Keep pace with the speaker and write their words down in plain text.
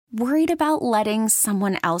Worried about letting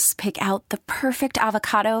someone else pick out the perfect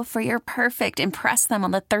avocado for your perfect impress them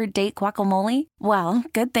on the third date guacamole? Well,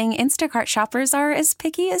 good thing Instacart shoppers are as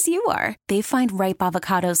picky as you are. They find ripe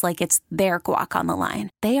avocados like it's their guac on the line.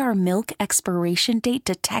 They are milk expiration date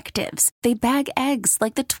detectives. They bag eggs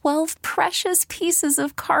like the 12 precious pieces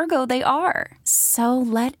of cargo they are. So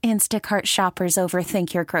let Instacart shoppers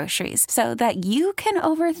overthink your groceries so that you can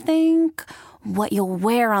overthink what you'll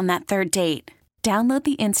wear on that third date. Download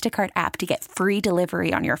the Instacart app to get free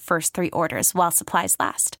delivery on your first 3 orders while supplies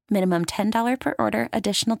last. Minimum $10 per order.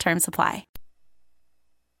 Additional terms apply.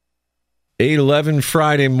 8:11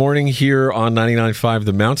 Friday morning here on 99.5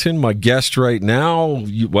 The Mountain. My guest right now,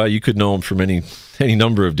 you could know him from any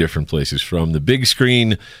number of different places, from the big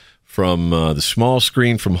screen, from the small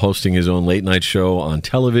screen, from hosting his own late night show on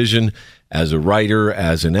television, as a writer,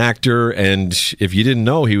 as an actor, and if you didn't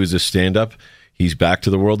know he was a stand-up, he's back to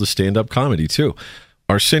the world of stand-up comedy, too.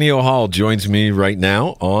 Arsenio Hall joins me right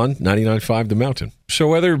now on 99.5 The Mountain. So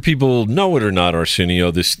whether people know it or not, Arsenio,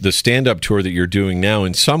 the stand-up tour that you're doing now,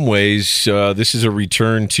 in some ways, this is a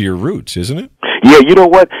return to your roots, isn't it? Yeah, you know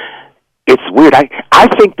what? It's weird. I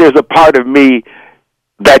think there's a part of me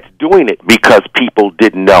that's doing it because people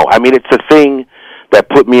didn't know. I mean, it's a thing that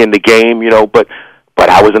put me in the game, but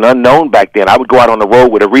I was an unknown back then. I would go out on the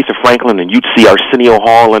road with Aretha Franklin, and you'd see Arsenio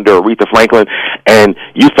Hall under Aretha Franklin, and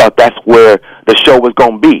you thought that's where the show was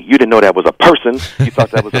going to be. You didn't know that was a person. You thought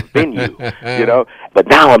that was a venue, But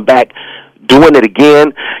now I'm back doing it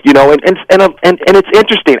again, and it's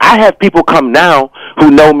interesting. I have people come now who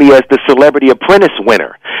know me as the Celebrity Apprentice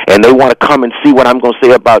winner, and they want to come and see what I'm going to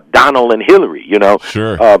say about Donald and Hillary,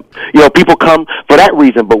 Sure. People come for that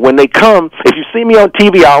reason, but when they come, if you see me on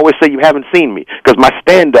TV, I always say you haven't seen me, because my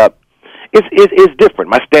stand-up is different.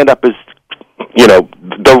 My stand-up is,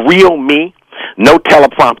 the real me. No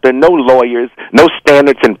teleprompter, no lawyers, no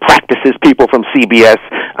standards and practices people from CBS.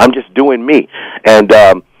 I'm just doing me. And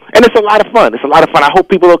it's a lot of fun. It's a lot of fun. I hope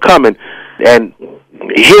people will come and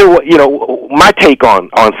hear what, my take on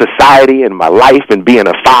society and my life and being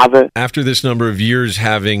a father. After this number of years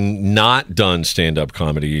having not done stand-up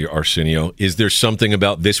comedy, Arsenio, is there something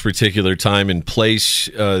about this particular time and place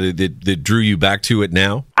that drew you back to it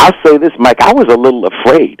now? I'll say this, Mike. I was a little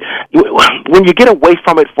afraid. When you get away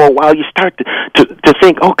from it for a while, you start to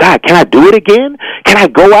think, oh, God, can I do it again? Can I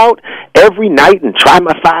go out every night and try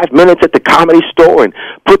my 5 minutes at the Comedy Store and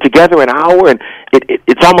put together an hour? And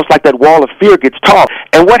it's almost like that wall of fear gets tall.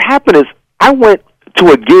 And what happened is I went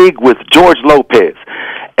to a gig with George Lopez,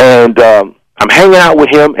 and I'm hanging out with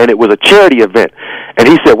him, and it was a charity event. And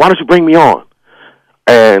he said, why don't you bring me on?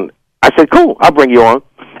 And I said, cool, I'll bring you on.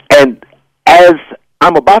 And as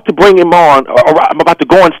I'm about to bring him on, or I'm about to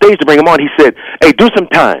go on stage to bring him on, he said, hey, do some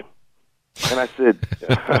time. And I said,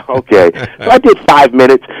 okay. So I did 5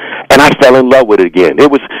 minutes, and I fell in love with it again. It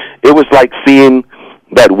was like seeing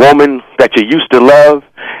that woman that you used to love,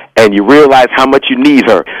 and you realize how much you need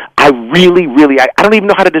her. I really, I don't even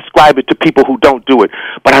know how to describe it to people who don't do it,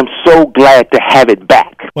 but I'm so glad to have it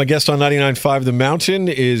back. My guest on 99.5 The Mountain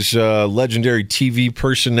is legendary TV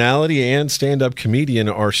personality and stand-up comedian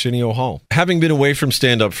Arsenio Hall. Having been away from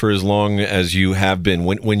stand-up for as long as you have been,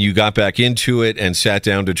 when you got back into it and sat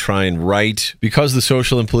down to try and write, because the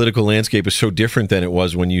social and political landscape is so different than it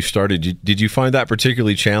was when you started, did you find that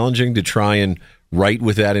particularly challenging to try and write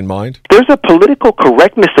with that in mind? There's a political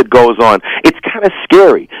correctness that goes on. It's kind of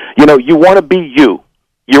scary. You want to be you.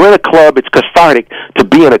 You're in a club. It's cathartic to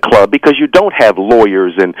be in a club because you don't have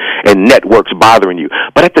lawyers and networks bothering you.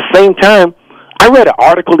 But at the same time, I read an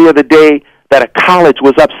article the other day that a college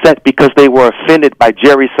was upset because they were offended by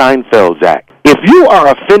Jerry Seinfeld's act. If you are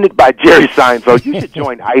offended by Jerry Seinfeld, you should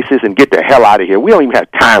join ISIS and get the hell out of here. We don't even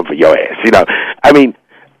have time for your ass. I mean,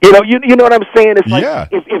 you know what I'm saying? It's like, yeah.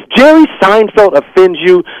 If Jerry Seinfeld offends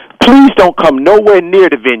you, please don't come nowhere near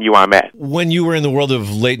the venue I'm at. When you were in the world of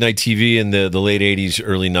late-night TV in the late 80s,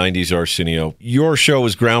 early 90s, Arsenio, your show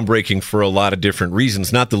was groundbreaking for a lot of different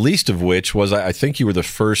reasons, not the least of which was I think you were the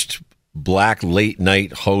first black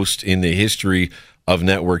late-night host in the history of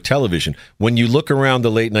network television. When you look around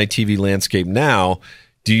the late-night TV landscape now,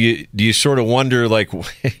 do you sort of wonder, like,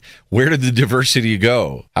 where did the diversity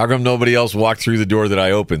go? How come nobody else walked through the door that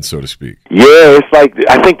I opened, so to speak? Yeah, it's like,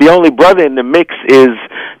 I think the only brother in the mix is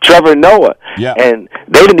Trevor Noah. Yeah. And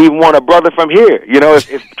they didn't even want a brother from here.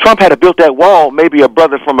 If Trump had built that wall, maybe a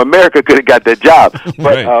brother from America could have got that job.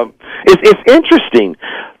 But right. It's interesting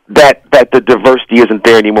that the diversity isn't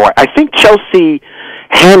there anymore. I think Chelsea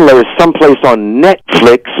Handler is someplace on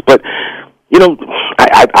Netflix, but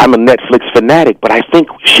I'm a Netflix fanatic, but I think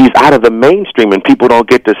she's out of the mainstream and people don't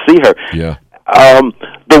get to see her. Yeah.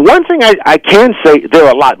 The one thing I can say, there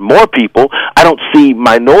are a lot more people. I don't see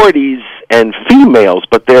minorities and females,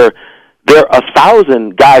 but there are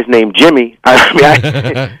 1,000 guys named Jimmy. I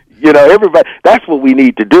mean, everybody. That's what we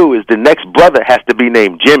need to do. Is the next brother has to be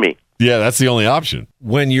named Jimmy. Yeah, that's the only option.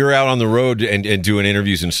 When you're out on the road and doing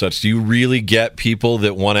interviews and such, do you really get people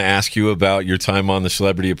that want to ask you about your time on The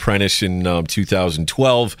Celebrity Apprentice in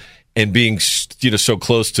 2012 and being so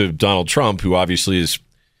close to Donald Trump, who obviously has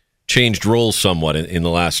changed roles somewhat in the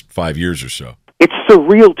last 5 years or so? It's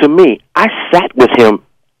surreal to me. I sat with him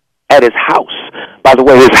at his house. By the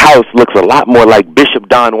way, his house looks a lot more like Bishop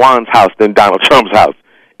Don Juan's house than Donald Trump's house.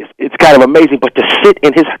 It's kind of amazing, but to sit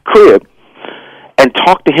in his crib and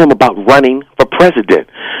talk to him about running for president.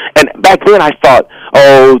 And back then I thought,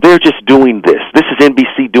 they're just doing this. This is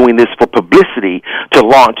NBC doing this for publicity to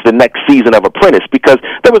launch the next season of Apprentice, because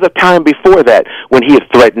there was a time before that when he had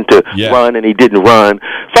threatened to run and he didn't run.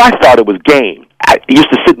 So I thought it was game. I used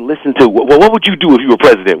to sit and listen to, well, what would you do if you were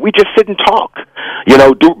president? We just sit and talk,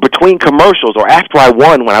 between commercials or after I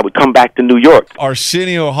won when I would come back to New York.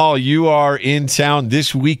 Arsenio Hall, you are in town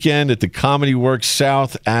this weekend at the Comedy Works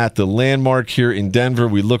South at the Landmark here in Denver.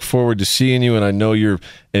 We look forward to seeing you, and I know you're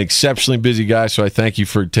an exceptionally busy guy, so I thank you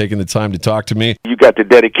for taking the time to talk to me. You got to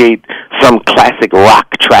dedicate some classic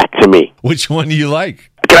rock track to me. Which one do you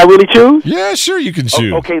like? Can I really choose? Yeah, sure, you can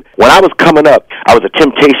choose. Okay. When I was coming up, I was a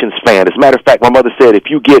Temptations fan. As a matter of fact, my mother said if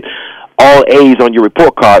you get all A's on your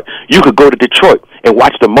report card, you could go to Detroit and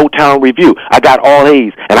watch the Motown Review. I got all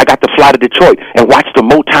A's, and I got to fly to Detroit and watch the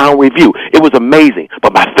Motown Review. It was amazing.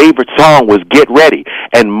 But my favorite song was Get Ready.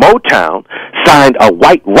 And Motown signed a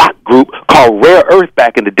white rock group called Rare Earth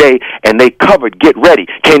back in the day, and they covered Get Ready.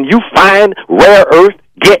 Can you find Rare Earth?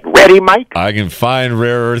 Get Ready, Mike? I can find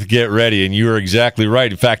Rare Earth, Get Ready, and you are exactly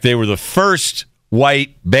right. In fact, they were the first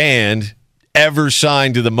white band ever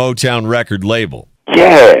signed to the Motown record label.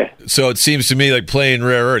 Yeah. So it seems to me like playing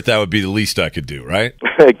Rare Earth, that would be the least I could do, right?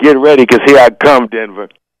 Get ready, because here I come, Denver.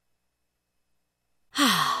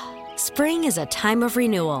 Spring is a time of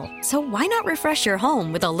renewal, so why not refresh your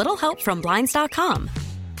home with a little help from Blinds.com?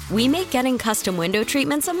 We make getting custom window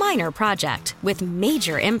treatments a minor project with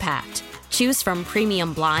major impact. Choose from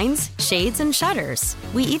premium blinds, shades, and shutters.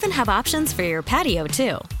 We even have options for your patio,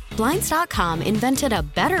 too. Blinds.com invented a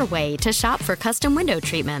better way to shop for custom window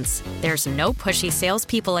treatments. There's no pushy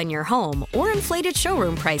salespeople in your home or inflated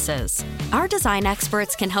showroom prices. Our design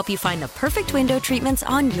experts can help you find the perfect window treatments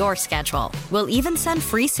on your schedule. We'll even send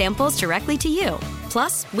free samples directly to you.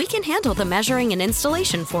 Plus, we can handle the measuring and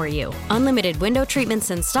installation for you. Unlimited window treatments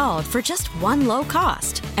installed for just one low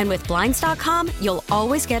cost. And with Blinds.com, you'll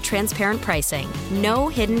always get transparent pricing. No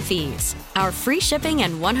hidden fees. Our free shipping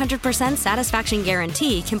and 100% satisfaction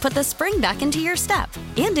guarantee can put the spring back into your step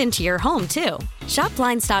and into your home, too. Shop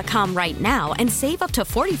Blinds.com right now and save up to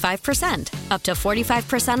 45%. Up to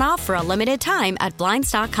 45% off for a limited time at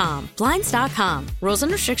Blinds.com. Blinds.com. Rules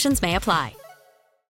and restrictions may apply.